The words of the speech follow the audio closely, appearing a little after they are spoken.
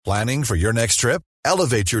Planning for your next trip?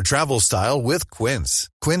 Elevate your travel style with Quince.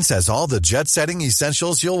 Quince has all the jet-setting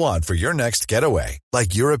essentials you'll want for your next getaway,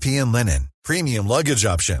 like European linen, premium luggage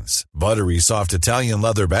options, buttery soft Italian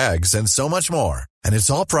leather bags, and so much more. And it's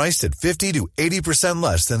all priced at 50 to 80%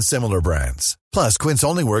 less than similar brands. Plus, Quince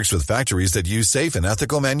only works with factories that use safe and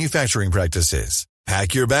ethical manufacturing practices.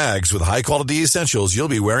 Pack your bags with high-quality essentials you'll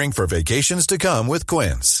be wearing for vacations to come with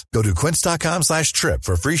Quince. Go to quince.com/trip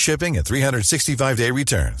for free shipping and 365-day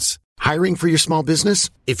returns. Hiring for your small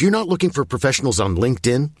business? If you're not looking for professionals on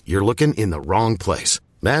LinkedIn, you're looking in the wrong place.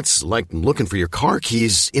 That's like looking for your car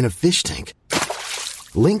keys in a fish tank.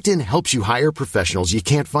 LinkedIn helps you hire professionals you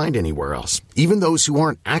can't find anywhere else, even those who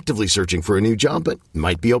aren't actively searching for a new job but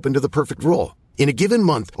might be open to the perfect role. In a given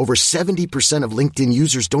month, over 70% of LinkedIn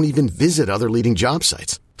users don't even visit other leading job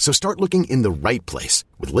sites. So start looking in the right place.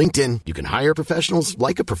 With LinkedIn, you can hire professionals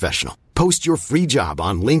like a professional. Post your free job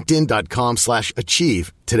on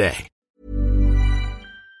linkedin.com/achieve today.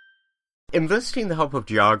 Enlisting the help of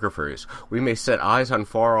geographers, we may set eyes on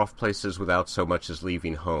far-off places without so much as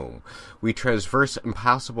leaving home. We traverse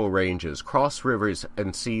impassable ranges, cross rivers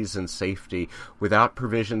and seas in safety. Without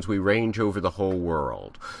provisions, we range over the whole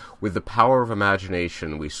world. With the power of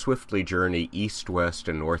imagination, we swiftly journey east, west,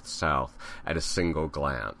 and north-south at a single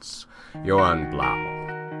glance. Johann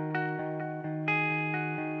Blau.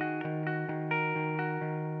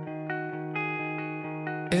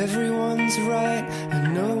 Everyone's right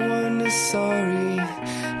and no one is sorry.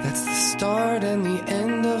 That's the start and the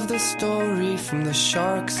end of the story. From the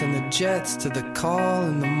sharks and the jets to the call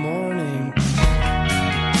in the morning.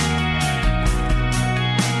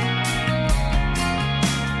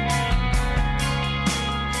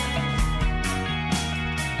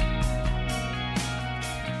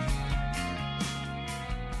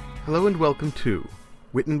 Hello and welcome to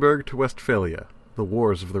Wittenberg to Westphalia, The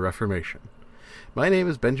Wars of the Reformation. My name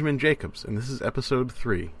is Benjamin Jacobs, and this is Episode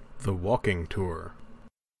 3, The Walking Tour.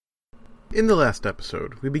 In the last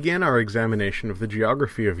episode, we began our examination of the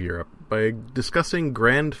geography of Europe by discussing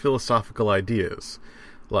grand philosophical ideas,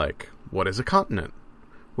 like, what is a continent?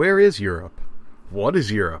 Where is Europe? What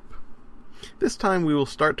is Europe? This time we will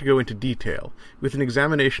start to go into detail, with an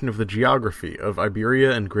examination of the geography of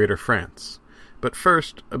Iberia and Greater France. But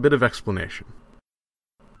first, a bit of explanation.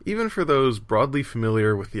 Even for those broadly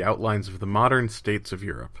familiar with the outlines of the modern states of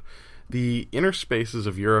Europe, the inner spaces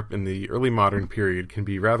of Europe in the early modern period can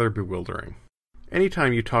be rather bewildering.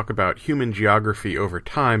 Anytime you talk about human geography over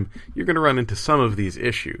time, you're going to run into some of these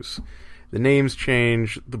issues. The names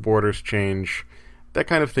change, the borders change, that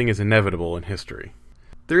kind of thing is inevitable in history.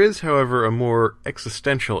 There is, however, a more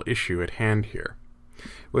existential issue at hand here.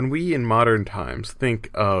 When we in modern times think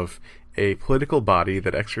of a political body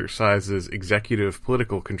that exercises executive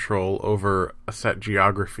political control over a set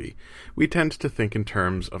geography, we tend to think in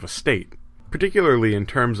terms of a state. Particularly in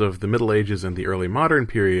terms of the Middle Ages and the early modern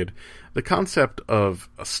period, the concept of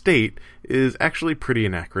a state is actually pretty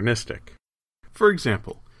anachronistic. For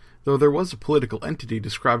example, though there was a political entity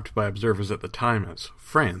described by observers at the time as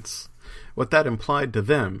France, what that implied to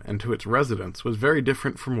them and to its residents was very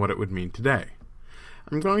different from what it would mean today.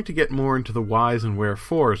 I'm going to get more into the whys and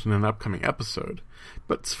wherefores in an upcoming episode,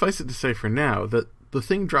 but suffice it to say for now that the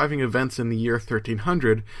thing driving events in the year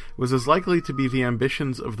 1300 was as likely to be the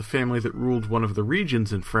ambitions of the family that ruled one of the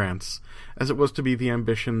regions in France as it was to be the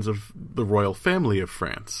ambitions of the royal family of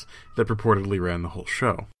France that purportedly ran the whole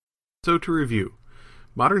show. So to review,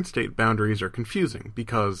 modern state boundaries are confusing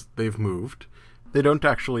because they've moved, they don't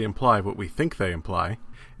actually imply what we think they imply,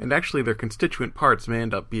 and actually their constituent parts may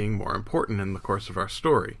end up being more important in the course of our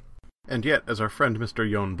story. And yet, as our friend Mr.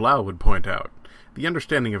 Johann Blau would point out, the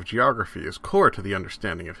understanding of geography is core to the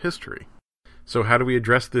understanding of history. So how do we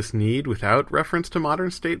address this need without reference to modern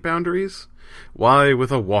state boundaries? Why,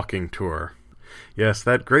 with a walking tour. Yes,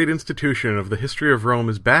 that great institution of the history of Rome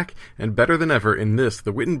is back, and better than ever, in this,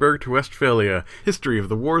 the Wittenberg to Westphalia, History of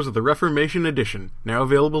the Wars of the Reformation edition, now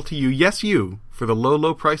available to you, yes you, for the low,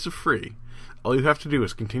 low price of free. All you have to do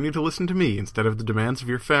is continue to listen to me instead of the demands of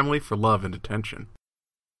your family for love and attention.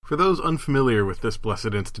 For those unfamiliar with this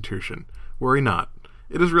blessed institution, worry not.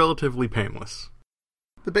 It is relatively painless.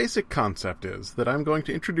 The basic concept is that I'm going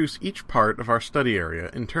to introduce each part of our study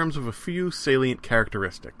area in terms of a few salient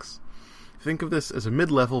characteristics. Think of this as a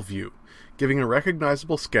mid-level view, giving a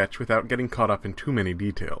recognizable sketch without getting caught up in too many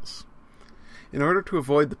details. In order to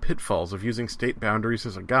avoid the pitfalls of using state boundaries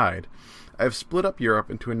as a guide, I have split up Europe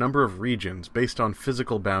into a number of regions based on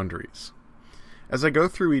physical boundaries. As I go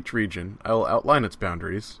through each region, I will outline its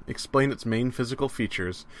boundaries, explain its main physical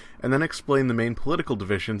features, and then explain the main political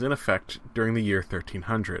divisions in effect during the year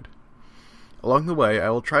 1300. Along the way, I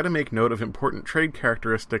will try to make note of important trade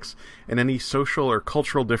characteristics and any social or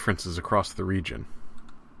cultural differences across the region.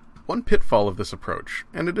 One pitfall of this approach,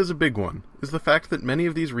 and it is a big one, is the fact that many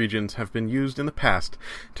of these regions have been used in the past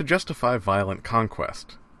to justify violent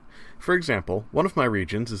conquest. For example, one of my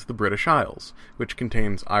regions is the British Isles, which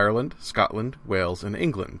contains Ireland, Scotland, Wales, and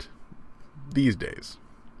England. These days.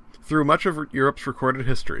 Through much of Europe's recorded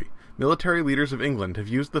history, military leaders of England have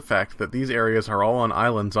used the fact that these areas are all on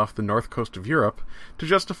islands off the north coast of Europe to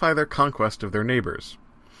justify their conquest of their neighbors.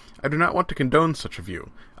 I do not want to condone such a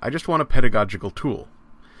view, I just want a pedagogical tool.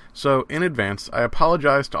 So, in advance, I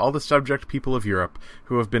apologize to all the subject people of Europe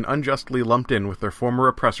who have been unjustly lumped in with their former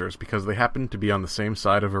oppressors because they happen to be on the same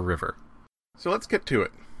side of a river. So let's get to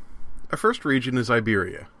it. Our first region is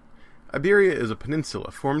Iberia. Iberia is a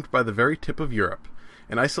peninsula formed by the very tip of Europe,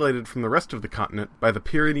 and isolated from the rest of the continent by the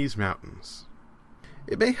Pyrenees Mountains.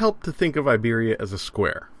 It may help to think of Iberia as a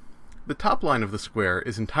square. The top line of the square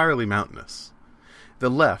is entirely mountainous. The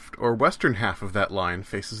left, or western half of that line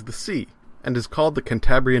faces the sea, and is called the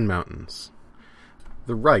Cantabrian Mountains.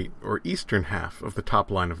 The right, or eastern half of the top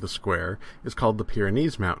line of the square is called the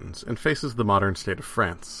Pyrenees Mountains, and faces the modern state of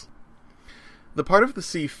France. The part of the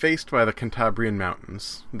sea faced by the Cantabrian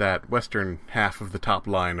Mountains, that western half of the top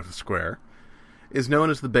line of the square, is known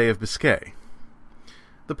as the Bay of Biscay.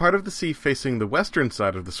 The part of the sea facing the western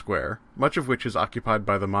side of the square, much of which is occupied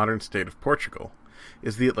by the modern state of Portugal,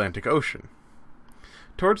 is the Atlantic Ocean.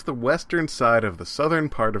 Towards the western side of the southern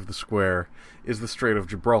part of the square is the Strait of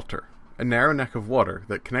Gibraltar, a narrow neck of water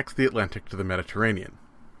that connects the Atlantic to the Mediterranean.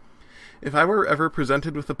 If I were ever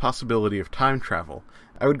presented with the possibility of time travel,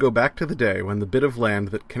 I would go back to the day when the bit of land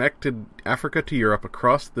that connected Africa to Europe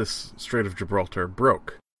across this Strait of Gibraltar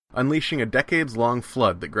broke, unleashing a decades-long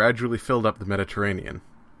flood that gradually filled up the Mediterranean.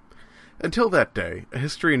 Until that day, a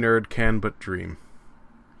history nerd can but dream.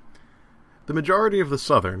 The majority of the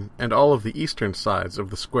southern, and all of the eastern sides of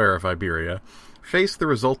the square of Iberia, face the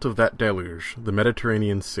result of that deluge, the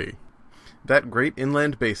Mediterranean Sea. That great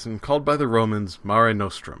inland basin called by the Romans Mare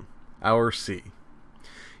Nostrum, our sea.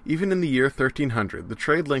 Even in the year 1300, the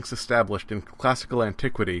trade links established in classical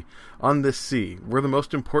antiquity on this sea were the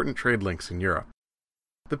most important trade links in Europe.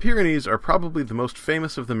 The Pyrenees are probably the most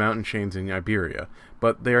famous of the mountain chains in Iberia,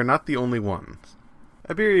 but they are not the only ones.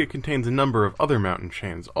 Iberia contains a number of other mountain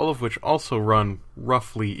chains, all of which also run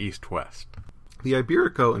roughly east-west. The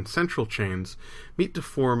Iberico and Central chains meet to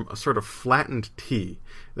form a sort of flattened T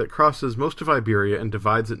that crosses most of Iberia and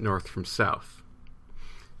divides it north from south.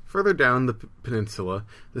 Further down the peninsula,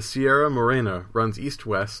 the Sierra Morena runs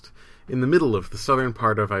east-west in the middle of the southern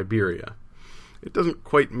part of Iberia. It doesn't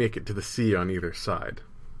quite make it to the sea on either side.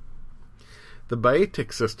 The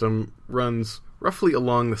Baetic system runs roughly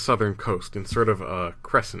along the southern coast in sort of a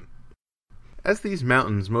crescent. As these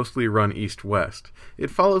mountains mostly run east-west, it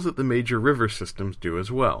follows that the major river systems do as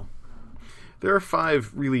well. There are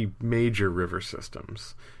 5 really major river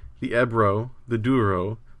systems: the Ebro, the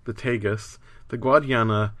Douro, the Tagus, the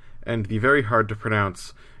Guadiana, and the very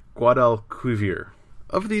hard-to-pronounce Guadalquivir.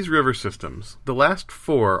 Of these river systems, the last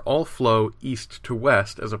 4 all flow east to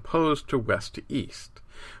west as opposed to west to east,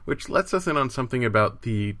 which lets us in on something about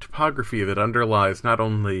the topography that underlies not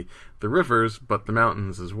only the rivers, but the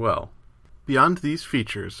mountains as well. Beyond these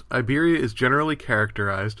features, Iberia is generally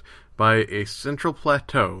characterized by a central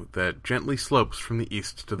plateau that gently slopes from the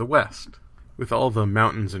east to the west, with all the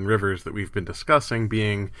mountains and rivers that we've been discussing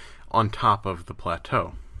being on top of the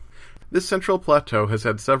plateau. This central plateau has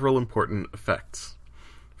had several important effects.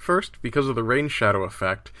 First, because of the rain-shadow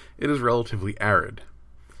effect, it is relatively arid.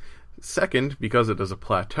 Second, because it is a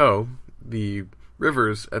plateau, the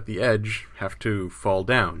rivers at the edge have to fall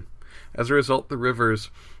down. As a result, the rivers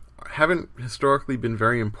haven't historically been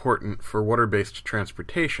very important for water-based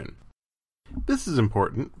transportation. This is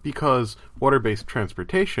important because water-based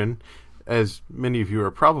transportation, as many of you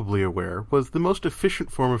are probably aware, was the most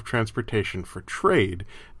efficient form of transportation for trade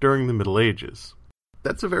during the Middle Ages.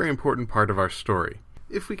 That's a very important part of our story.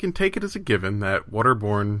 If we can take it as a given that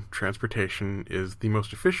waterborne transportation is the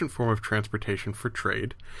most efficient form of transportation for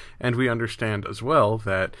trade, and we understand as well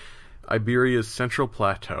that Iberia's central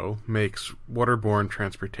plateau makes waterborne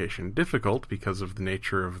transportation difficult because of the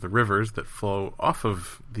nature of the rivers that flow off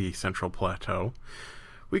of the central plateau,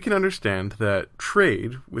 we can understand that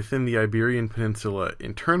trade within the Iberian Peninsula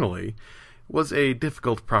internally was a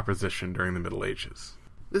difficult proposition during the Middle Ages.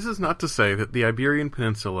 This is not to say that the Iberian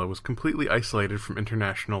Peninsula was completely isolated from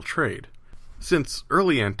international trade. Since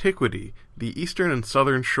early antiquity, the eastern and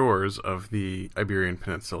southern shores of the Iberian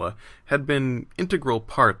Peninsula had been integral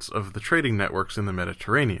parts of the trading networks in the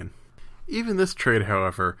Mediterranean. Even this trade,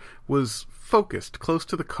 however, was focused close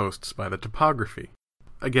to the coasts by the topography.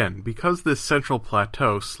 Again, because this central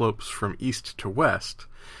plateau slopes from east to west,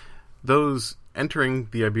 those entering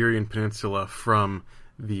the Iberian Peninsula from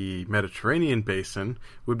the Mediterranean basin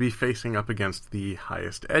would be facing up against the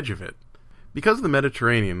highest edge of it. Because the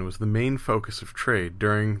Mediterranean was the main focus of trade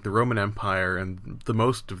during the Roman Empire and the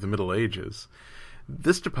most of the Middle Ages,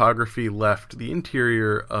 this topography left the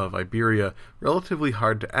interior of Iberia relatively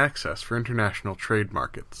hard to access for international trade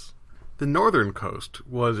markets. The northern coast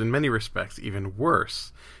was in many respects even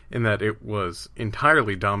worse, in that it was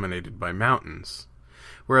entirely dominated by mountains,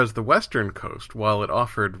 whereas the western coast, while it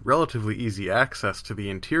offered relatively easy access to the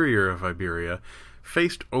interior of Iberia,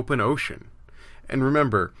 faced open ocean. And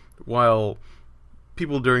remember, while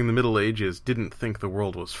people during the Middle Ages didn't think the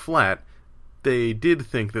world was flat, they did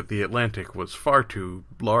think that the Atlantic was far too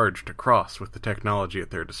large to cross with the technology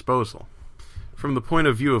at their disposal. From the point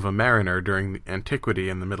of view of a mariner during antiquity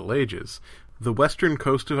and the Middle Ages, the western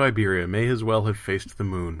coast of Iberia may as well have faced the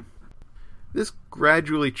moon. This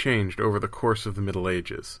gradually changed over the course of the Middle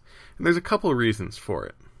Ages, and there's a couple reasons for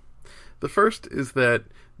it. The first is that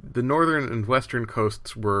the northern and western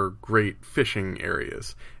coasts were great fishing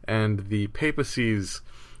areas, and the papacy's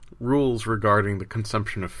rules regarding the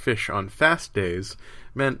consumption of fish on fast days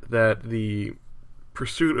meant that the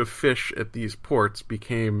pursuit of fish at these ports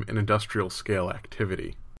became an industrial-scale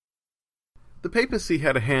activity. The papacy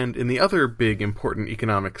had a hand in the other big important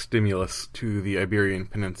economic stimulus to the Iberian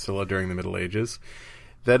Peninsula during the Middle Ages,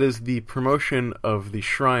 that is the promotion of the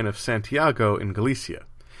Shrine of Santiago in Galicia.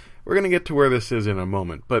 We're going to get to where this is in a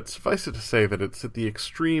moment, but suffice it to say that it's at the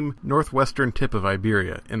extreme northwestern tip of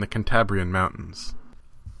Iberia in the Cantabrian Mountains.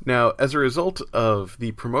 Now, as a result of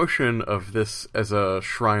the promotion of this as a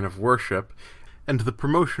shrine of worship, and the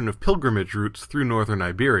promotion of pilgrimage routes through northern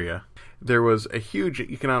Iberia, there was a huge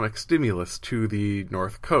economic stimulus to the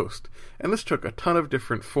north coast, and this took a ton of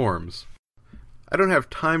different forms. I don't have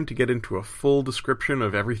time to get into a full description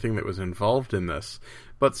of everything that was involved in this,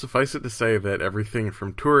 but suffice it to say that everything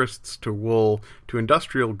from tourists to wool to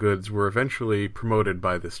industrial goods were eventually promoted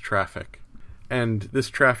by this traffic. And this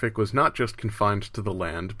traffic was not just confined to the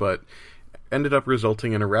land, but ended up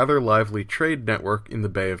resulting in a rather lively trade network in the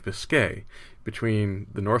Bay of Biscay, between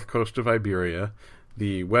the north coast of Iberia,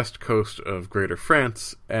 the west coast of Greater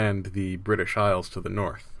France, and the British Isles to the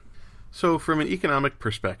north. So, from an economic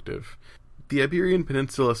perspective, the Iberian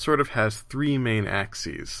Peninsula sort of has three main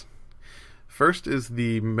axes. First is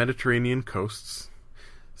the Mediterranean coasts,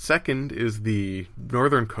 second is the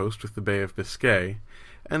northern coast with the Bay of Biscay,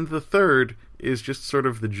 and the third is just sort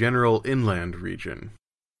of the general inland region.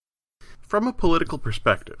 From a political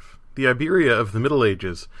perspective, the Iberia of the Middle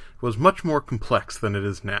Ages was much more complex than it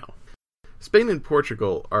is now. Spain and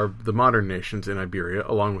Portugal are the modern nations in Iberia,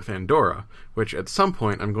 along with Andorra, which at some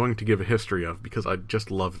point I'm going to give a history of because I just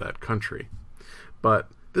love that country. But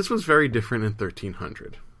this was very different in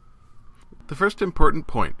 1300. The first important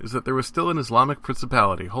point is that there was still an Islamic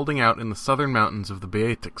principality holding out in the southern mountains of the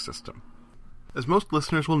Beotic system. As most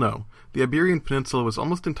listeners will know, the Iberian Peninsula was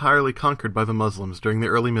almost entirely conquered by the Muslims during the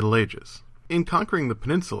early Middle Ages. In conquering the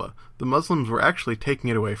peninsula, the Muslims were actually taking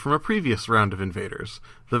it away from a previous round of invaders,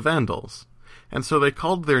 the Vandals, and so they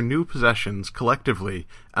called their new possessions collectively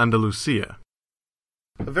Andalusia.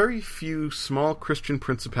 A very few small Christian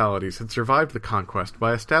principalities had survived the conquest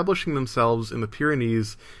by establishing themselves in the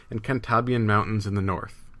Pyrenees and Cantabrian Mountains in the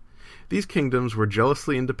north. These kingdoms were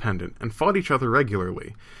jealously independent and fought each other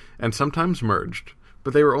regularly, and sometimes merged,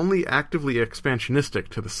 but they were only actively expansionistic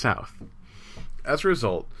to the south. As a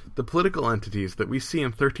result, the political entities that we see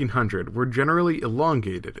in 1300 were generally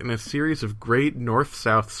elongated in a series of great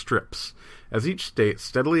north-south strips, as each state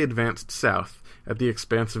steadily advanced south at the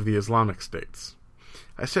expense of the Islamic states.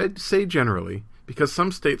 I say generally, because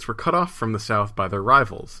some states were cut off from the south by their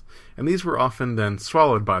rivals, and these were often then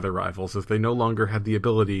swallowed by their rivals as they no longer had the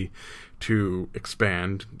ability to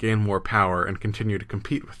expand, gain more power, and continue to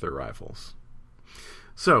compete with their rivals.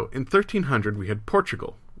 So, in 1300 we had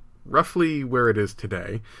Portugal, roughly where it is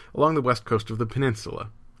today, along the west coast of the peninsula.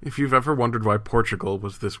 If you've ever wondered why Portugal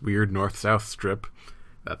was this weird north-south strip,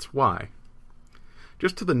 that's why.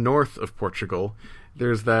 Just to the north of Portugal,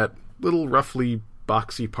 there's that little roughly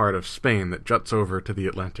boxy part of Spain that juts over to the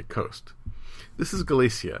Atlantic coast. This is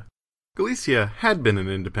Galicia. Galicia had been an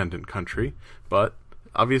independent country, but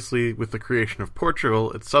obviously with the creation of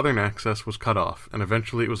Portugal, its southern access was cut off, and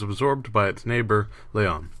eventually it was absorbed by its neighbor,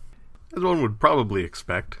 Leon. As one would probably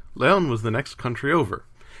expect, Leon was the next country over,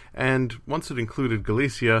 and once it included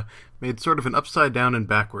Galicia, made sort of an upside-down and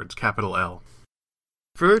backwards capital L.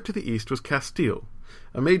 Further to the east was Castile,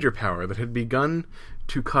 a major power that had begun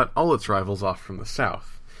to cut all its rivals off from the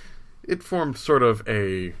south. It formed sort of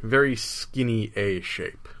a very skinny A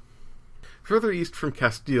shape. Further east from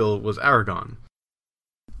Castile was Aragon.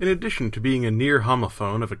 In addition to being a near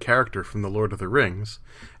homophone of a character from The Lord of the Rings,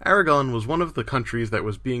 Aragon was one of the countries that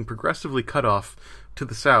was being progressively cut off to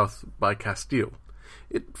the south by Castile.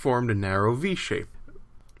 It formed a narrow V shape.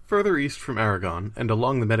 Further east from Aragon, and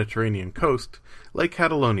along the Mediterranean coast, lay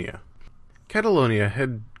Catalonia. Catalonia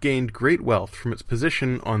had gained great wealth from its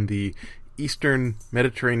position on the eastern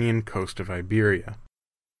Mediterranean coast of Iberia.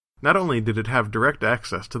 Not only did it have direct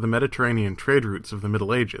access to the Mediterranean trade routes of the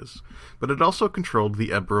Middle Ages, but it also controlled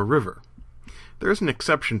the Ebro River. There is an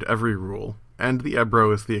exception to every rule, and the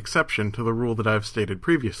Ebro is the exception to the rule that I've stated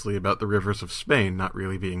previously about the rivers of Spain not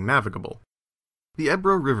really being navigable. The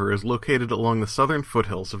Ebro River is located along the southern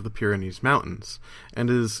foothills of the Pyrenees Mountains,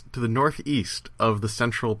 and is to the northeast of the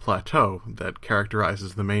central plateau that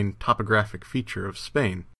characterizes the main topographic feature of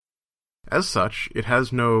Spain. As such, it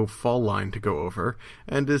has no fall line to go over,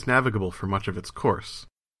 and is navigable for much of its course.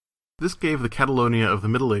 This gave the Catalonia of the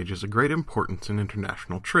Middle Ages a great importance in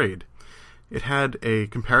international trade. It had a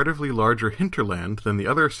comparatively larger hinterland than the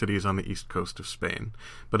other cities on the east coast of Spain,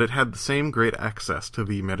 but it had the same great access to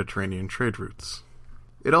the Mediterranean trade routes.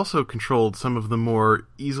 It also controlled some of the more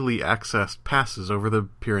easily accessed passes over the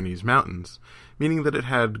Pyrenees Mountains, meaning that it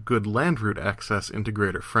had good land route access into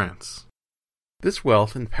Greater France. This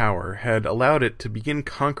wealth and power had allowed it to begin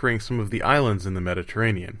conquering some of the islands in the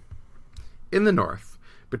Mediterranean. In the north,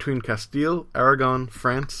 between Castile, Aragon,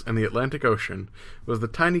 France, and the Atlantic Ocean, was the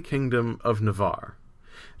tiny kingdom of Navarre.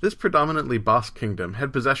 This predominantly Basque kingdom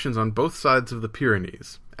had possessions on both sides of the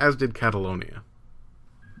Pyrenees, as did Catalonia.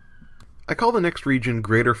 I call the next region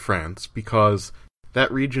Greater France because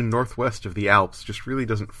that region northwest of the Alps just really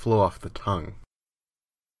doesn't flow off the tongue.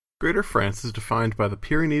 Greater France is defined by the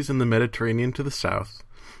Pyrenees and the Mediterranean to the south,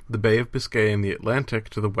 the Bay of Biscay and the Atlantic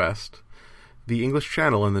to the west, the English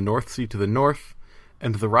Channel and the North Sea to the north,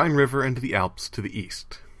 and the Rhine River and the Alps to the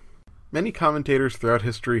east. Many commentators throughout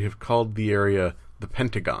history have called the area the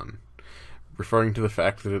Pentagon, referring to the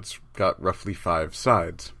fact that it's got roughly 5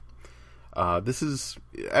 sides. This is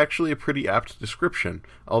actually a pretty apt description,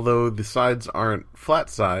 although the sides aren't flat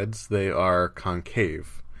sides, they are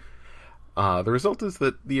concave. The result is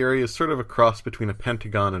that the area is sort of a cross between a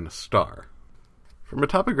pentagon and a star. From a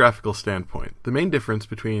topographical standpoint, the main difference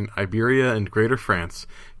between Iberia and Greater France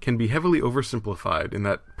can be heavily oversimplified in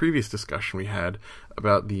that previous discussion we had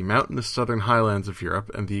about the mountainous southern highlands of Europe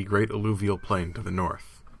and the great alluvial plain to the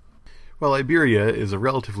north. While Iberia is a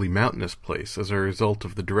relatively mountainous place as a result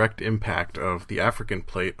of the direct impact of the African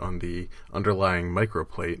plate on the underlying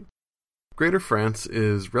microplate, Greater France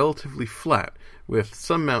is relatively flat, with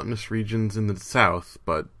some mountainous regions in the south,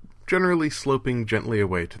 but generally sloping gently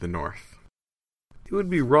away to the north. It would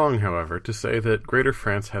be wrong, however, to say that Greater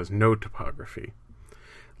France has no topography.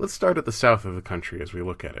 Let's start at the south of the country as we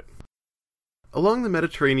look at it. Along the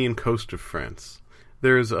Mediterranean coast of France,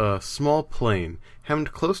 there is a small plain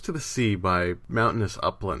hemmed close to the sea by mountainous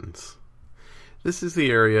uplands. This is the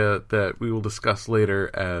area that we will discuss later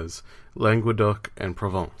as Languedoc and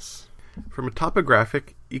Provence. From a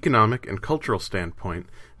topographic, economic, and cultural standpoint,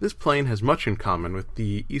 this plain has much in common with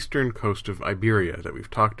the eastern coast of Iberia that we've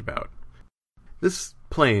talked about. This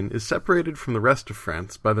plain is separated from the rest of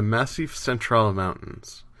France by the Massif Central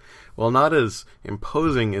Mountains. While not as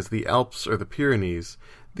imposing as the Alps or the Pyrenees,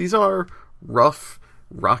 these are rough,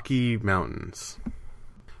 rocky mountains.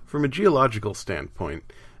 From a geological standpoint,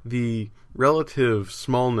 the relative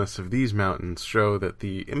smallness of these mountains show that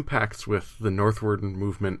the impacts with the northward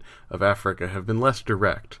movement of Africa have been less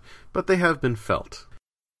direct, but they have been felt.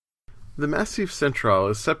 The Massif Central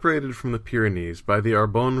is separated from the Pyrenees by the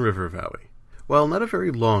Arbonne River Valley. While not a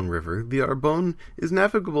very long river, the Arbonne is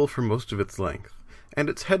navigable for most of its length, and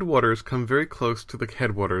its headwaters come very close to the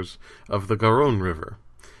headwaters of the Garonne River,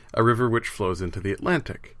 a river which flows into the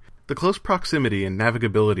Atlantic. The close proximity and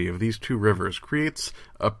navigability of these two rivers creates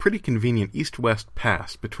a pretty convenient east-west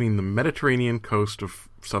pass between the Mediterranean coast of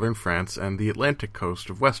southern France and the Atlantic coast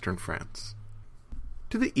of western France.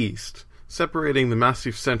 To the east, separating the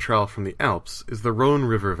Massif Central from the Alps, is the Rhône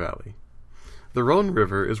River Valley. The Rhône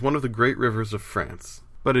River is one of the great rivers of France,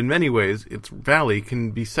 but in many ways its valley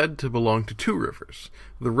can be said to belong to two rivers,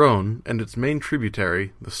 the Rhône and its main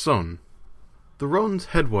tributary, the Saône. The Rhone's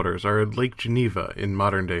headwaters are at Lake Geneva in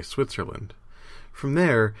modern-day Switzerland. From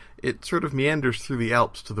there, it sort of meanders through the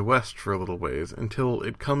Alps to the west for a little ways until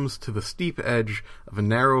it comes to the steep edge of a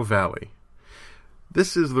narrow valley.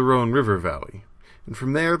 This is the Rhône River Valley, and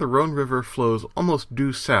from there the Rhône River flows almost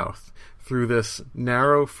due south through this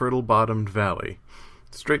narrow, fertile-bottomed valley,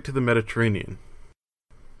 straight to the Mediterranean.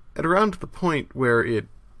 At around the point where it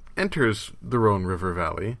enters the Rhone River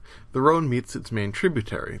Valley, the Rhone meets its main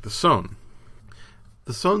tributary, the Saône.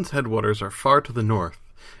 The Saône's headwaters are far to the north,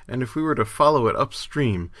 and if we were to follow it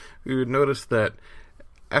upstream, we would notice that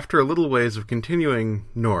after a little ways of continuing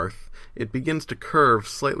north, it begins to curve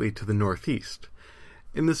slightly to the northeast.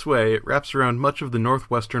 In this way, it wraps around much of the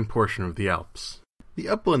northwestern portion of the Alps. The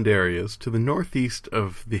upland areas to the northeast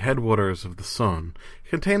of the headwaters of the Saône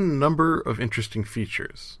contain a number of interesting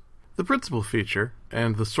features. The principal feature,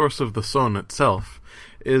 and the source of the Saône itself,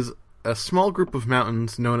 is a small group of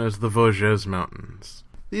mountains known as the Vosges Mountains.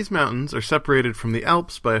 These mountains are separated from the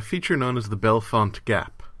Alps by a feature known as the Bellefonte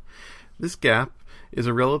Gap. This gap is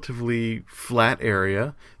a relatively flat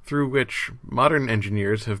area through which modern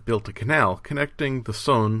engineers have built a canal connecting the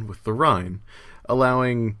Saône with the Rhine,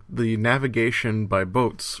 allowing the navigation by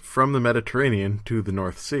boats from the Mediterranean to the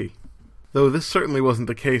North Sea. Though this certainly wasn't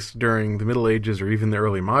the case during the Middle Ages or even the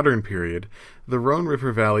early modern period, the Rhone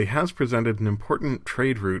River Valley has presented an important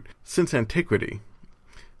trade route since antiquity.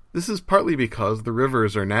 This is partly because the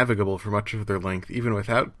rivers are navigable for much of their length even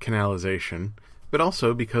without canalization, but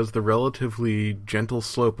also because the relatively gentle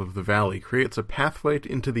slope of the valley creates a pathway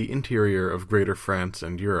into the interior of Greater France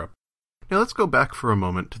and Europe. Now let's go back for a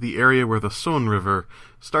moment to the area where the Saône River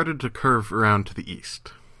started to curve around to the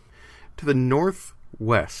east. To the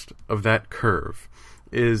northwest of that curve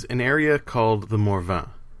is an area called the Morvan.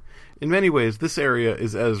 In many ways, this area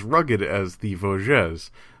is as rugged as the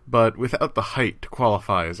Vosges, but without the height to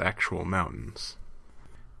qualify as actual mountains.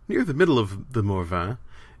 Near the middle of the Morvan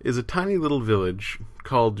is a tiny little village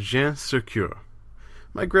called Gien-sur-Cure.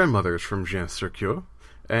 My grandmother is from Gien-sur-Cure,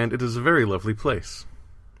 and it is a very lovely place.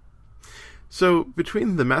 So,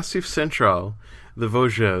 between the Massif Central, the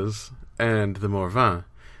Vosges, and the Morvan,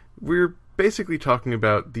 we're basically talking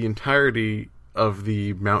about the entirety of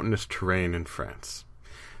the mountainous terrain in France.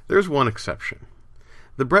 There's one exception.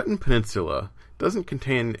 The Breton Peninsula doesn't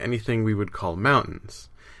contain anything we would call mountains.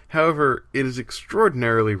 However, it is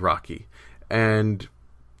extraordinarily rocky, and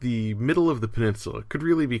the middle of the peninsula could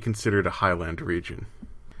really be considered a highland region.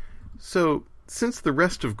 So, since the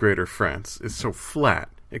rest of Greater France is so flat,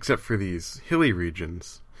 except for these hilly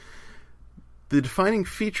regions, the defining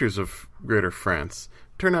features of Greater France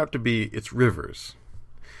turn out to be its rivers.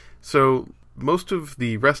 So, most of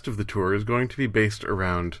the rest of the tour is going to be based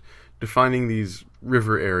around defining these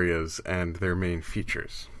river areas and their main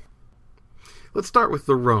features. Let's start with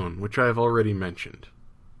the Rhone, which I have already mentioned.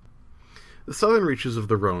 The southern reaches of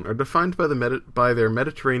the Rhone are defined by their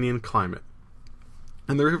Mediterranean climate,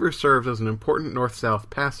 and the river serves as an important north-south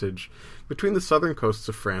passage between the southern coasts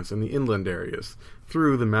of France and the inland areas,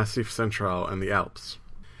 through the Massif Central and the Alps.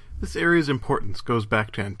 This area's importance goes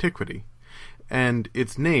back to antiquity, and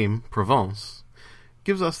its name, Provence,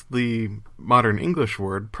 gives us the modern English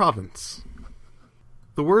word province.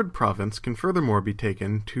 The word province can furthermore be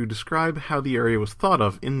taken to describe how the area was thought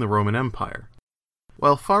of in the Roman Empire.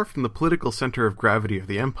 While far from the political center of gravity of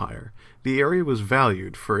the empire, the area was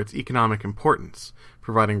valued for its economic importance,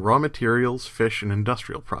 providing raw materials, fish, and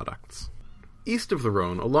industrial products. East of the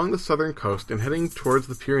Rhone, along the southern coast and heading towards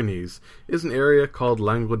the Pyrenees, is an area called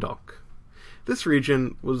Languedoc. This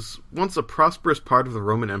region was once a prosperous part of the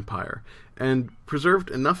Roman Empire, and preserved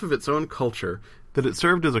enough of its own culture that it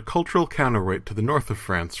served as a cultural counterweight to the north of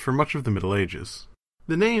France for much of the Middle Ages.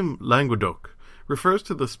 The name Languedoc refers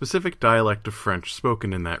to the specific dialect of French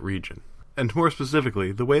spoken in that region, and more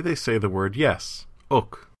specifically, the way they say the word yes,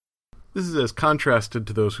 oc. This is as contrasted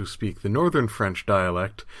to those who speak the northern French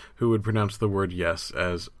dialect, who would pronounce the word yes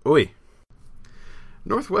as oui.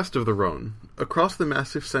 Northwest of the Rhone, across the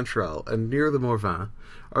Massif Central and near the Morvan,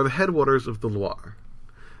 are the headwaters of the Loire.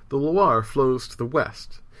 The Loire flows to the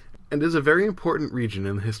west, and is a very important region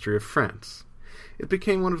in the history of France. It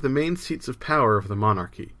became one of the main seats of power of the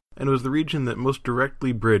monarchy, and was the region that most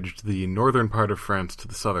directly bridged the northern part of France to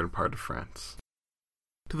the southern part of France.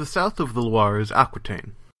 To the south of the Loire is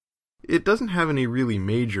Aquitaine. It doesn't have any really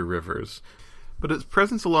major rivers, but its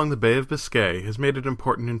presence along the Bay of Biscay has made it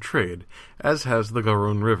important in trade, as has the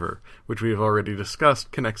Garonne River, which we have already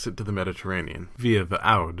discussed connects it to the Mediterranean, via the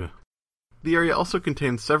Aude. The area also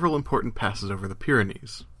contains several important passes over the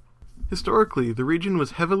Pyrenees. Historically, the region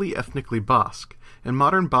was heavily ethnically Basque, and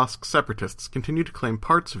modern Basque separatists continue to claim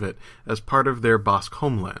parts of it as part of their Basque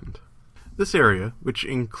homeland. This area, which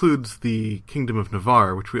includes the Kingdom of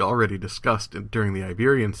Navarre, which we already discussed during the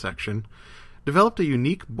Iberian section, developed a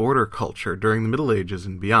unique border culture during the Middle Ages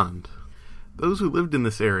and beyond. Those who lived in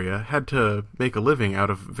this area had to make a living out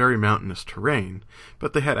of very mountainous terrain,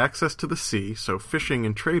 but they had access to the sea, so fishing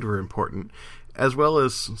and trade were important, as well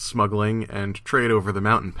as smuggling and trade over the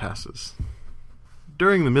mountain passes.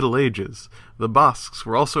 During the Middle Ages, the Basques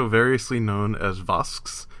were also variously known as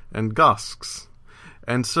Vasques and Gasques,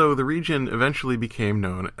 and so the region eventually became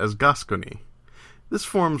known as Gascony. This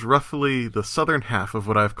forms roughly the southern half of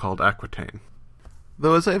what I've called Aquitaine.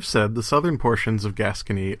 Though, as I've said, the southern portions of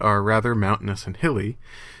Gascony are rather mountainous and hilly,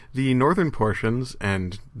 the northern portions,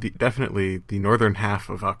 and definitely the northern half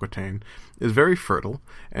of Aquitaine, is very fertile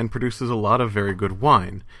and produces a lot of very good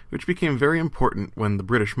wine, which became very important when the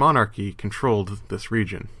British monarchy controlled this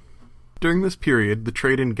region. During this period, the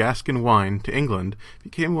trade in Gascon wine to England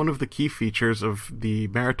became one of the key features of the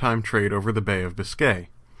maritime trade over the Bay of Biscay.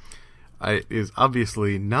 It is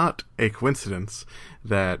obviously not a coincidence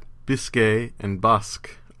that Biscay and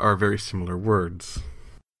Basque are very similar words.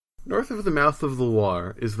 North of the mouth of the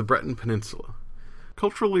Loire is the Breton Peninsula.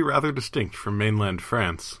 Culturally rather distinct from mainland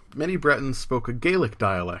France, many Bretons spoke a Gaelic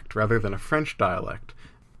dialect rather than a French dialect.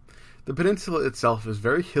 The peninsula itself is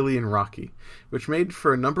very hilly and rocky, which made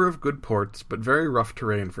for a number of good ports but very rough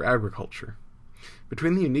terrain for agriculture.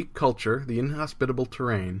 Between the unique culture, the inhospitable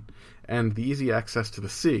terrain, and the easy access to the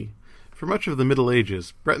sea, for much of the Middle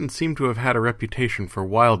Ages, Bretons seem to have had a reputation for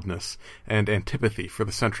wildness and antipathy for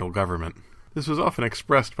the central government. This was often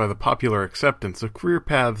expressed by the popular acceptance of career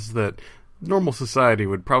paths that normal society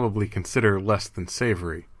would probably consider less than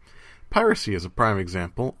savory. Piracy is a prime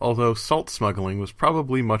example, although salt smuggling was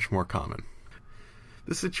probably much more common.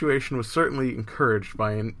 This situation was certainly encouraged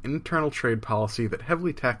by an internal trade policy that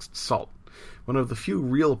heavily taxed salt, one of the few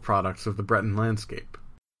real products of the Breton landscape.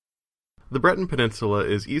 The Breton Peninsula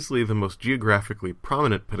is easily the most geographically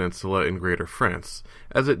prominent peninsula in Greater France,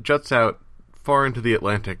 as it juts out far into the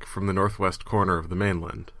Atlantic from the northwest corner of the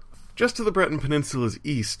mainland. Just to the Breton Peninsula's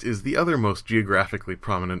east is the other most geographically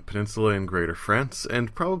prominent peninsula in Greater France,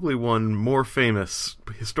 and probably one more famous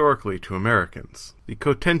historically to Americans, the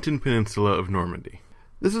Cotentin Peninsula of Normandy.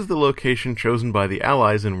 This is the location chosen by the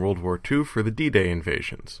Allies in World War II for the D-Day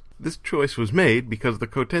invasions. This choice was made because the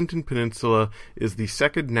Cotentin Peninsula is the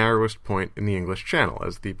second narrowest point in the English Channel,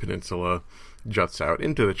 as the peninsula juts out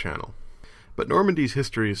into the Channel. But Normandy's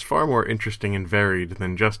history is far more interesting and varied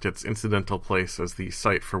than just its incidental place as the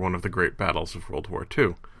site for one of the great battles of World War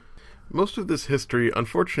II. Most of this history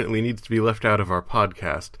unfortunately needs to be left out of our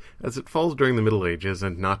podcast, as it falls during the Middle Ages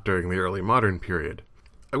and not during the early modern period.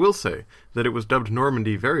 I will say that it was dubbed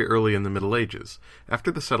Normandy very early in the Middle Ages,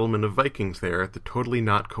 after the settlement of Vikings there at the totally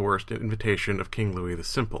not coerced invitation of King Louis the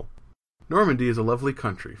Simple. Normandy is a lovely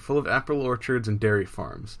country, full of apple orchards and dairy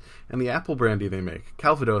farms, and the apple brandy they make,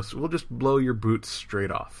 Calvados, will just blow your boots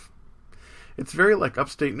straight off. It's very like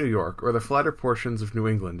upstate New York or the flatter portions of New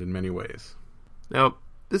England in many ways. Now,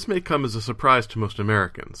 this may come as a surprise to most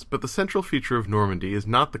Americans, but the central feature of Normandy is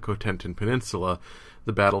not the Cotentin Peninsula,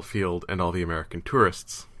 the battlefield, and all the American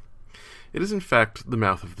tourists. It is in fact the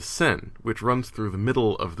mouth of the Seine, which runs through the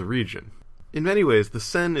middle of the region. In many ways, the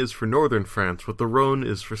Seine is for northern France what the Rhône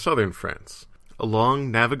is for southern France, a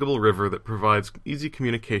long, navigable river that provides easy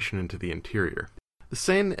communication into the interior. The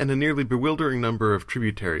Seine and a nearly bewildering number of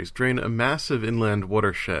tributaries drain a massive inland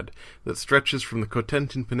watershed that stretches from the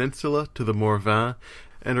Cotentin Peninsula to the Morvan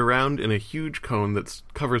and around in a huge cone that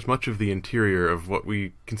covers much of the interior of what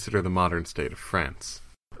we consider the modern state of France.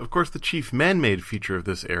 Of course, the chief man-made feature of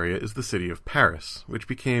this area is the city of Paris, which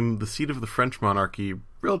became the seat of the French monarchy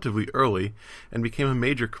relatively early and became a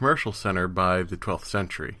major commercial center by the 12th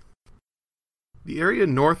century. The area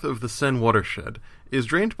north of the Seine watershed is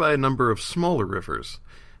drained by a number of smaller rivers.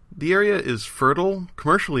 The area is fertile,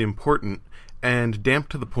 commercially important, and damp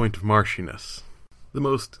to the point of marshiness. The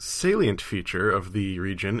most salient feature of the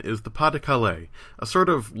region is the Pas de Calais, a sort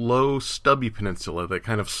of low, stubby peninsula that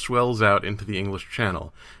kind of swells out into the English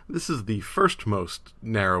Channel. This is the first most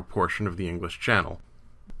narrow portion of the English Channel,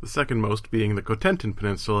 the second most being the Cotentin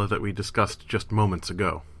Peninsula that we discussed just moments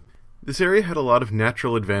ago. This area had a lot of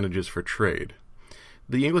natural advantages for trade.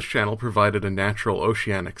 The English Channel provided a natural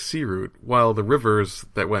oceanic sea route, while the rivers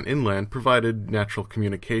that went inland provided natural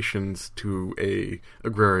communications to an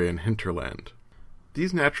agrarian hinterland.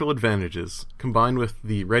 These natural advantages, combined with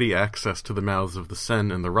the ready access to the mouths of the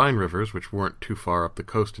Seine and the Rhine rivers, which weren't too far up the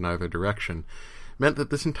coast in either direction, meant that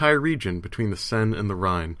this entire region between the Seine and the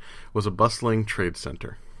Rhine was a bustling trade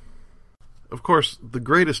center. Of course, the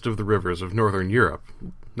greatest of the rivers of northern Europe,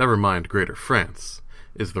 never mind Greater France,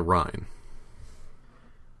 is the Rhine.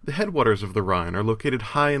 The headwaters of the Rhine are located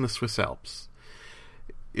high in the Swiss Alps.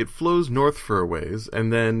 It flows north for a ways,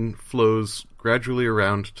 and then flows gradually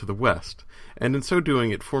around to the west, and in so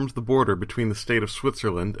doing it forms the border between the state of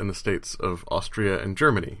Switzerland and the states of Austria and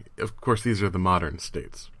Germany. Of course, these are the modern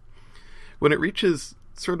states. When it reaches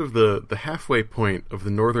sort of the halfway point of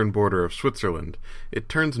the northern border of Switzerland, it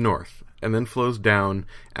turns north, and then flows down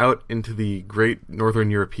out into the great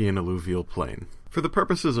northern European alluvial plain. For the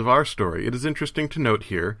purposes of our story, it is interesting to note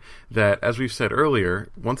here that, as we've said earlier,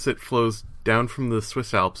 once it flows down from the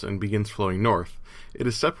Swiss Alps and begins flowing north, it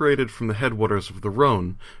is separated from the headwaters of the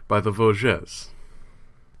Rhone by the Vosges.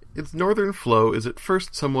 Its northern flow is at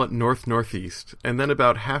first somewhat north-northeast, and then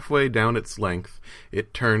about halfway down its length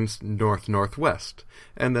it turns north-northwest,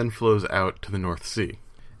 and then flows out to the North Sea.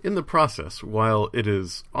 In the process, while it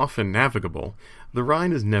is often navigable, the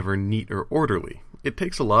Rhine is never neat or orderly. It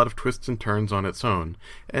takes a lot of twists and turns on its own,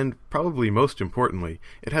 and probably most importantly,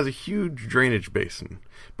 it has a huge drainage basin,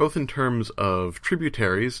 both in terms of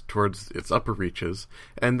tributaries towards its upper reaches,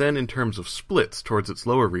 and then in terms of splits towards its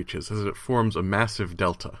lower reaches as it forms a massive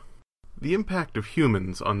delta. The impact of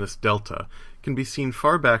humans on this delta can be seen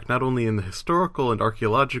far back not only in the historical and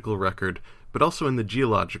archaeological record, but also in the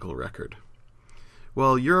geological record.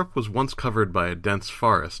 While Europe was once covered by a dense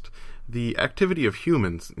forest, the activity of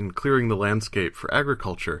humans in clearing the landscape for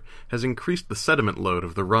agriculture has increased the sediment load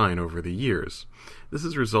of the Rhine over the years. This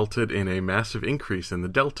has resulted in a massive increase in the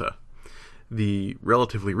delta. The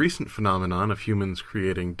relatively recent phenomenon of humans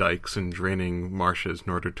creating dikes and draining marshes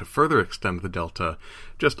in order to further extend the delta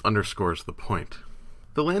just underscores the point.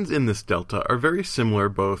 The lands in this delta are very similar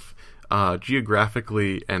both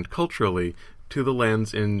geographically and culturally to the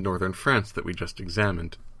lands in northern France that we just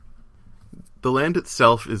examined. The land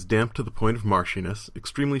itself is damp to the point of marshiness,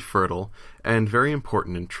 extremely fertile, and very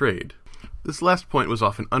important in trade. This last point was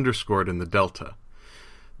often underscored in the delta.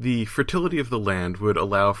 The fertility of the land would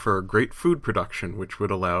allow for great food production, which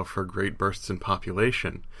would allow for great bursts in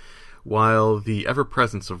population, while the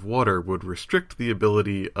ever-presence of water would restrict the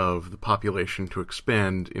ability of the population to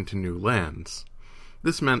expand into new lands.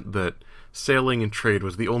 This meant that sailing and trade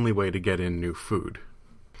was the only way to get in new food.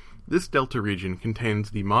 This delta region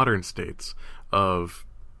contains the modern states of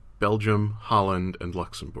Belgium, Holland, and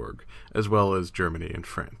Luxembourg, as well as Germany and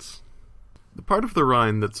France. The part of the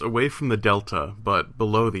Rhine that's away from the delta, but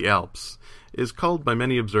below the Alps, is called by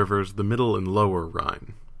many observers the Middle and Lower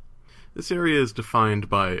Rhine. This area is defined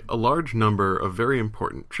by a large number of very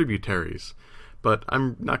important tributaries, but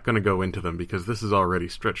I'm not going to go into them because this is already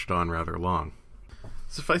stretched on rather long.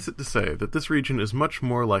 Suffice it to say that this region is much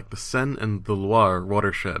more like the Seine and the Loire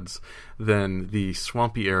watersheds than the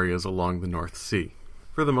swampy areas along the North Sea.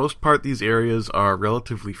 For the most part, these areas are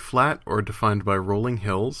relatively flat or defined by rolling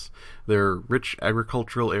hills. They're rich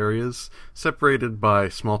agricultural areas, separated by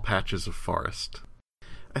small patches of forest.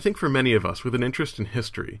 I think for many of us with an interest in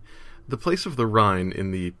history, the place of the Rhine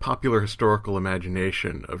in the popular historical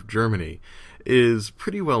imagination of Germany is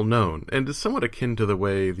pretty well known, and is somewhat akin to the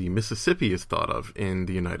way the Mississippi is thought of in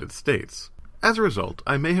the United States. As a result,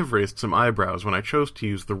 I may have raised some eyebrows when I chose to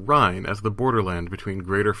use the Rhine as the borderland between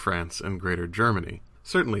Greater France and Greater Germany.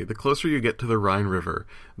 Certainly, the closer you get to the Rhine River,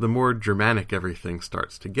 the more Germanic everything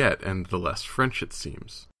starts to get, and the less French it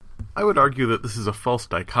seems. I would argue that this is a false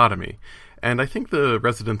dichotomy, and I think the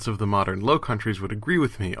residents of the modern Low Countries would agree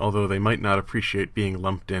with me, although they might not appreciate being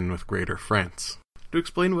lumped in with Greater France. To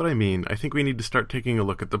explain what I mean, I think we need to start taking a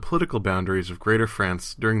look at the political boundaries of Greater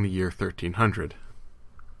France during the year 1300.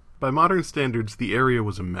 By modern standards, the area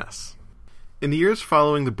was a mess. In the years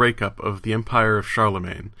following the breakup of the Empire of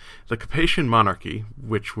Charlemagne, the Capetian monarchy,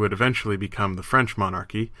 which would eventually become the French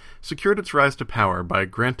monarchy, secured its rise to power by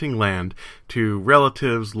granting land to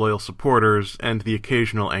relatives, loyal supporters, and the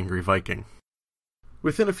occasional angry Viking.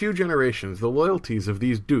 Within a few generations, the loyalties of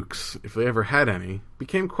these dukes, if they ever had any,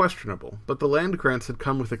 became questionable, but the land grants had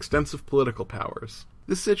come with extensive political powers.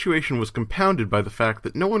 This situation was compounded by the fact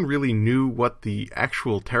that no one really knew what the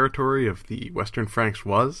actual territory of the Western Franks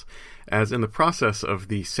was, as in the process of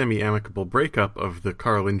the semi-amicable breakup of the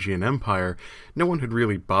Carolingian Empire, no one had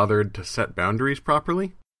really bothered to set boundaries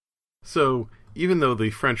properly. So, even though the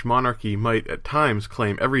French monarchy might at times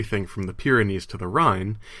claim everything from the Pyrenees to the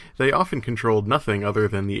Rhine, they often controlled nothing other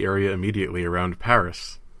than the area immediately around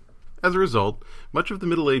Paris. As a result, much of the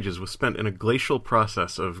Middle Ages was spent in a glacial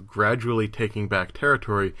process of gradually taking back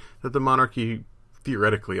territory that the monarchy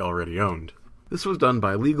theoretically already owned. This was done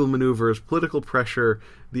by legal maneuvers, political pressure,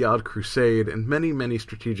 the odd crusade, and many, many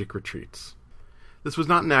strategic retreats. This was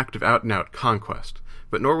not an act of out-and-out conquest,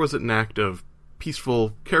 but nor was it an act of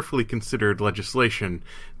peaceful, carefully considered legislation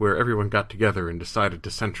where everyone got together and decided to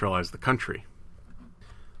centralize the country.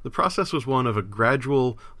 The process was one of a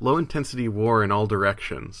gradual, low-intensity war in all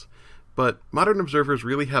directions, but modern observers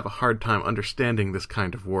really have a hard time understanding this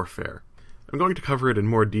kind of warfare. I'm going to cover it in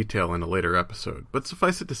more detail in a later episode, but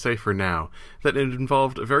suffice it to say for now that it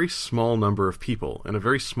involved a very small number of people and a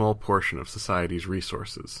very small portion of society's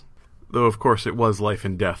resources. Though, of course, it was life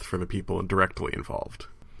and death for the people directly involved.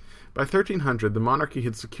 By 1300, the monarchy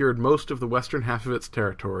had secured most of the western half of its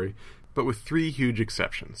territory, but with three huge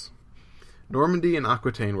exceptions. Normandy and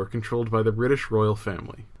Aquitaine were controlled by the British royal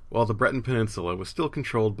family, while the Breton Peninsula was still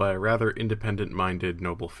controlled by a rather independent-minded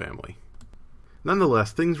noble family.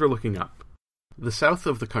 Nonetheless, things were looking up. The south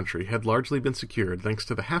of the country had largely been secured thanks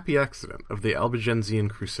to the happy accident of the Albigensian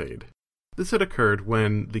Crusade. This had occurred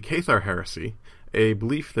when the Cathar heresy, a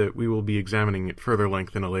belief that we will be examining at further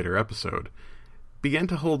length in a later episode, began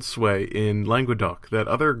to hold sway in Languedoc, that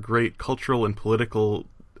other great cultural and political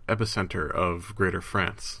epicenter of Greater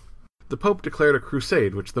France. The Pope declared a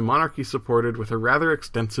crusade which the monarchy supported with a rather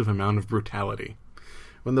extensive amount of brutality.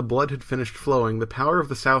 When the blood had finished flowing, the power of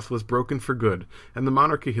the south was broken for good, and the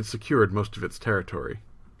monarchy had secured most of its territory.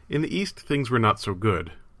 In the east, things were not so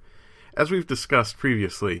good. As we've discussed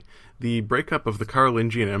previously, the breakup of the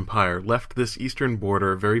Carolingian Empire left this eastern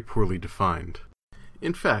border very poorly defined.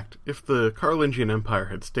 In fact, if the Carolingian Empire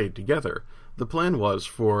had stayed together, the plan was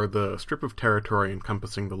for the strip of territory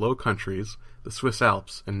encompassing the Low Countries, the Swiss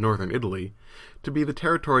Alps, and northern Italy, to be the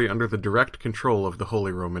territory under the direct control of the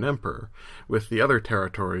Holy Roman Emperor, with the other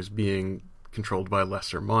territories being controlled by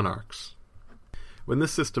lesser monarchs. When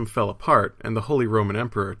this system fell apart, and the Holy Roman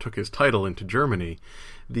Emperor took his title into Germany,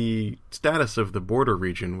 the status of the border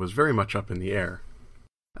region was very much up in the air.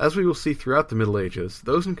 As we will see throughout the Middle Ages,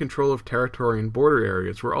 those in control of territory and border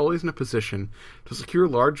areas were always in a position to secure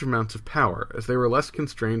large amounts of power, as they were less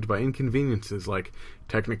constrained by inconveniences like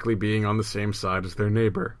technically being on the same side as their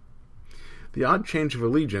neighbor. The odd change of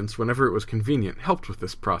allegiance, whenever it was convenient, helped with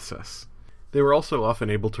this process. They were also often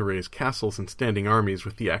able to raise castles and standing armies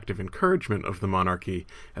with the active encouragement of the monarchy,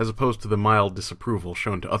 as opposed to the mild disapproval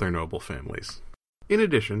shown to other noble families. In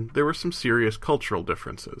addition, there were some serious cultural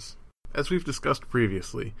differences. As we've discussed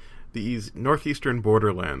previously, these northeastern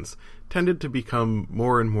borderlands tended to become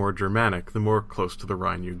more and more Germanic the more close to the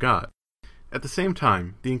Rhine you got. At the same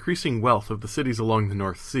time, the increasing wealth of the cities along the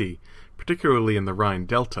North Sea, particularly in the Rhine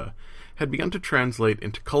Delta, had begun to translate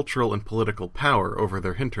into cultural and political power over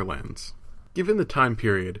their hinterlands. Given the time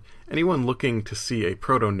period, anyone looking to see a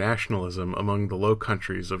proto-nationalism among the Low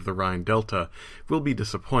Countries of the Rhine Delta will be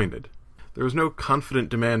disappointed. There was no confident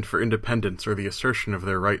demand for independence or the assertion of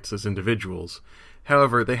their rights as individuals.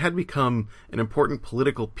 However, they had become an important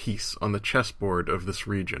political piece on the chessboard of this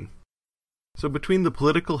region. So between the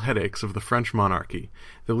political headaches of the French monarchy,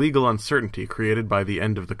 the legal uncertainty created by the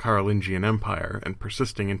end of the Carolingian Empire and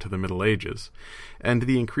persisting into the Middle Ages, and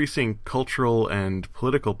the increasing cultural and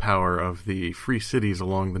political power of the free cities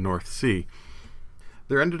along the North Sea,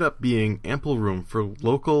 there ended up being ample room for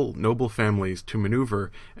local noble families to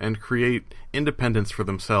maneuver and create independence for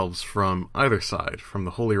themselves from either side, from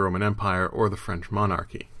the Holy Roman Empire or the French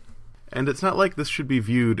monarchy. And it's not like this should be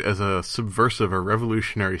viewed as a subversive or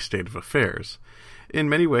revolutionary state of affairs. In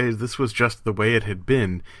many ways, this was just the way it had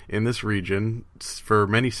been in this region for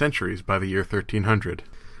many centuries by the year 1300.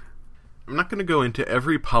 I'm not going to go into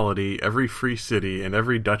every polity, every free city, and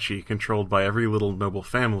every duchy controlled by every little noble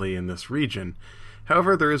family in this region.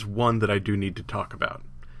 However, there is one that I do need to talk about.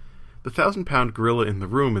 The 1,000-pound gorilla in the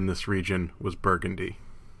room in this region was Burgundy.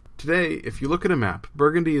 Today, if you look at a map,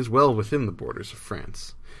 Burgundy is well within the borders of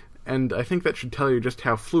France, and I think that should tell you just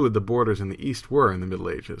how fluid the borders in the east were in the Middle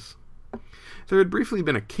Ages. There had briefly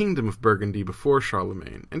been a kingdom of Burgundy before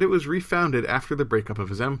Charlemagne, and it was refounded after the breakup of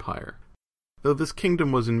his empire. Though this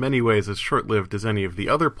kingdom was in many ways as short-lived as any of the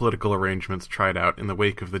other political arrangements tried out in the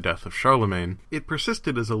wake of the death of Charlemagne, it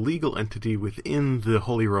persisted as a legal entity within the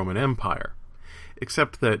Holy Roman Empire,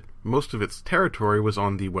 except that most of its territory was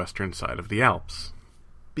on the western side of the Alps.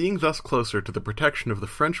 Being thus closer to the protection of the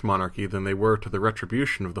French monarchy than they were to the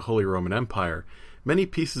retribution of the Holy Roman Empire, many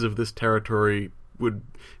pieces of this territory would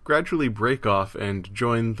gradually break off and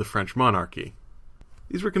join the French monarchy.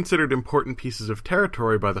 These were considered important pieces of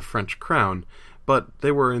territory by the French crown, but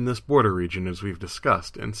they were in this border region as we've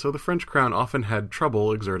discussed, and so the French crown often had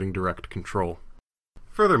trouble exerting direct control.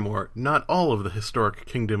 Furthermore, not all of the historic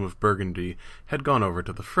kingdom of Burgundy had gone over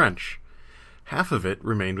to the French. Half of it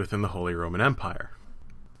remained within the Holy Roman Empire.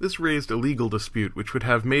 This raised a legal dispute which would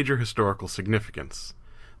have major historical significance.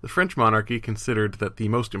 The French monarchy considered that the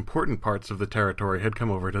most important parts of the territory had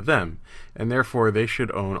come over to them, and therefore they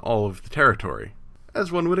should own all of the territory. As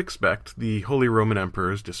one would expect, the Holy Roman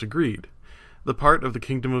Emperors disagreed. The part of the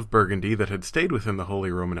Kingdom of Burgundy that had stayed within the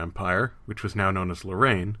Holy Roman Empire, which was now known as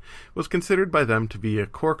Lorraine, was considered by them to be a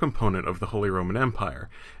core component of the Holy Roman Empire,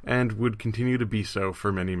 and would continue to be so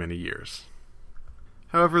for many, many years.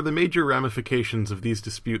 However, the major ramifications of these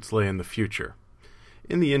disputes lay in the future.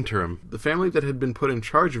 In the interim, the family that had been put in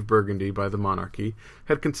charge of Burgundy by the monarchy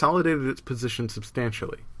had consolidated its position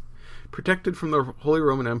substantially. Protected from the Holy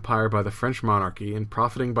Roman Empire by the French monarchy and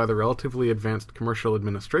profiting by the relatively advanced commercial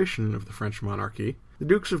administration of the French monarchy, the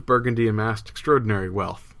Dukes of Burgundy amassed extraordinary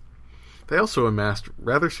wealth. They also amassed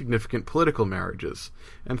rather significant political marriages,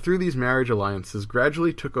 and through these marriage alliances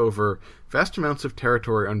gradually took over vast amounts of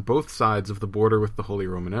territory on both sides of the border with the Holy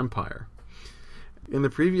Roman Empire. In the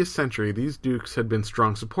previous century, these dukes had been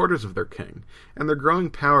strong supporters of their king, and their growing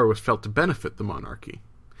power was felt to benefit the monarchy.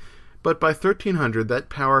 But by 1300 that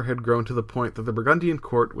power had grown to the point that the Burgundian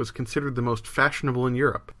court was considered the most fashionable in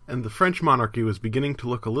Europe, and the French monarchy was beginning to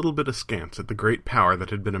look a little bit askance at the great power that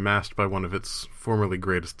had been amassed by one of its formerly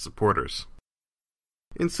greatest supporters.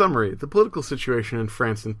 In summary, the political situation in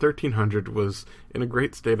France in 1300 was in a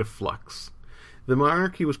great state of flux. The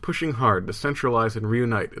monarchy was pushing hard to centralize and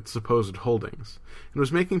reunite its supposed holdings, and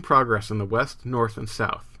was making progress in the west, north, and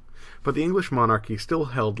south. But the English monarchy still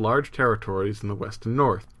held large territories in the west and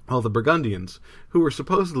north, while the Burgundians, who were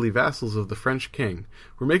supposedly vassals of the French king,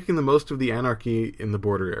 were making the most of the anarchy in the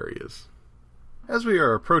border areas. As we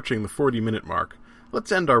are approaching the 40-minute mark,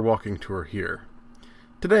 let's end our walking tour here.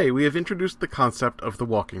 Today we have introduced the concept of the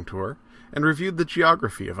walking tour, and reviewed the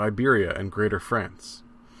geography of Iberia and Greater France.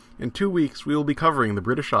 In 2 weeks we will be covering the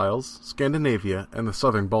British Isles, Scandinavia, and the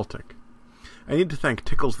southern Baltic. I need to thank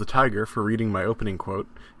Tickles the Tiger for reading my opening quote,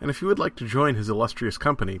 and if you would like to join his illustrious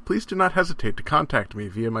company, please do not hesitate to contact me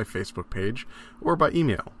via my Facebook page or by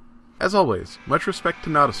email. As always, much respect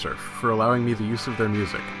to Nadasurf for allowing me the use of their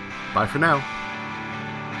music. Bye for now.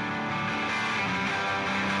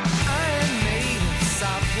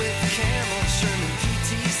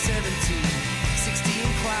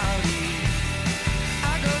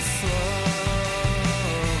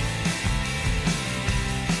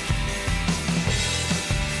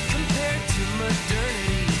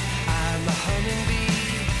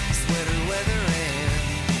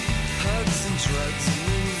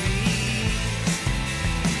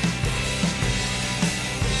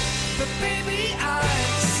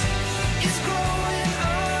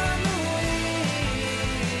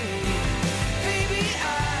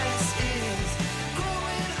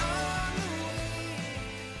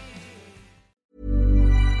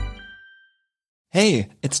 Hey,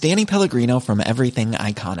 it's Danny Pellegrino from Everything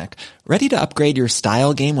Iconic. Ready to upgrade your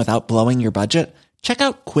style game without blowing your budget? Check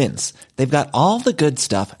out Quince. They've got all the good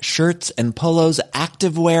stuff, shirts and polos,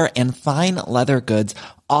 activewear, and fine leather goods,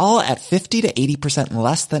 all at 50 to 80%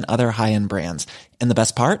 less than other high-end brands. And the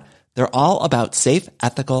best part? They're all about safe,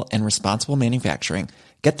 ethical, and responsible manufacturing.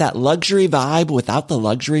 Get that luxury vibe without the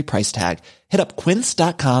luxury price tag. Hit up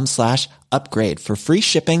quince.com/upgrade for free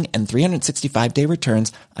shipping and 365-day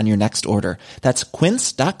returns on your next order. That's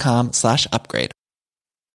quince.com/upgrade.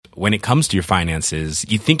 When it comes to your finances,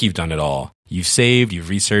 you think you've done it all. You've saved, you've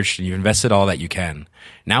researched, and you've invested all that you can.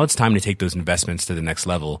 Now it's time to take those investments to the next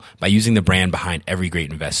level by using the brand behind every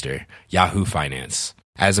great investor, Yahoo Finance.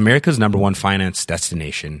 As America's #1 finance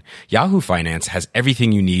destination, Yahoo Finance has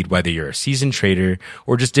everything you need, whether you're a seasoned trader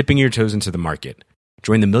or just dipping your toes into the market.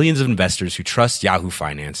 Join the millions of investors who trust Yahoo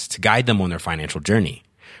Finance to guide them on their financial journey.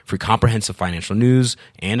 For comprehensive financial news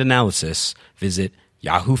and analysis, visit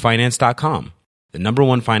yahoofinance.com, the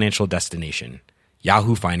 #1 financial destination,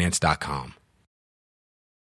 yahoofinance.com.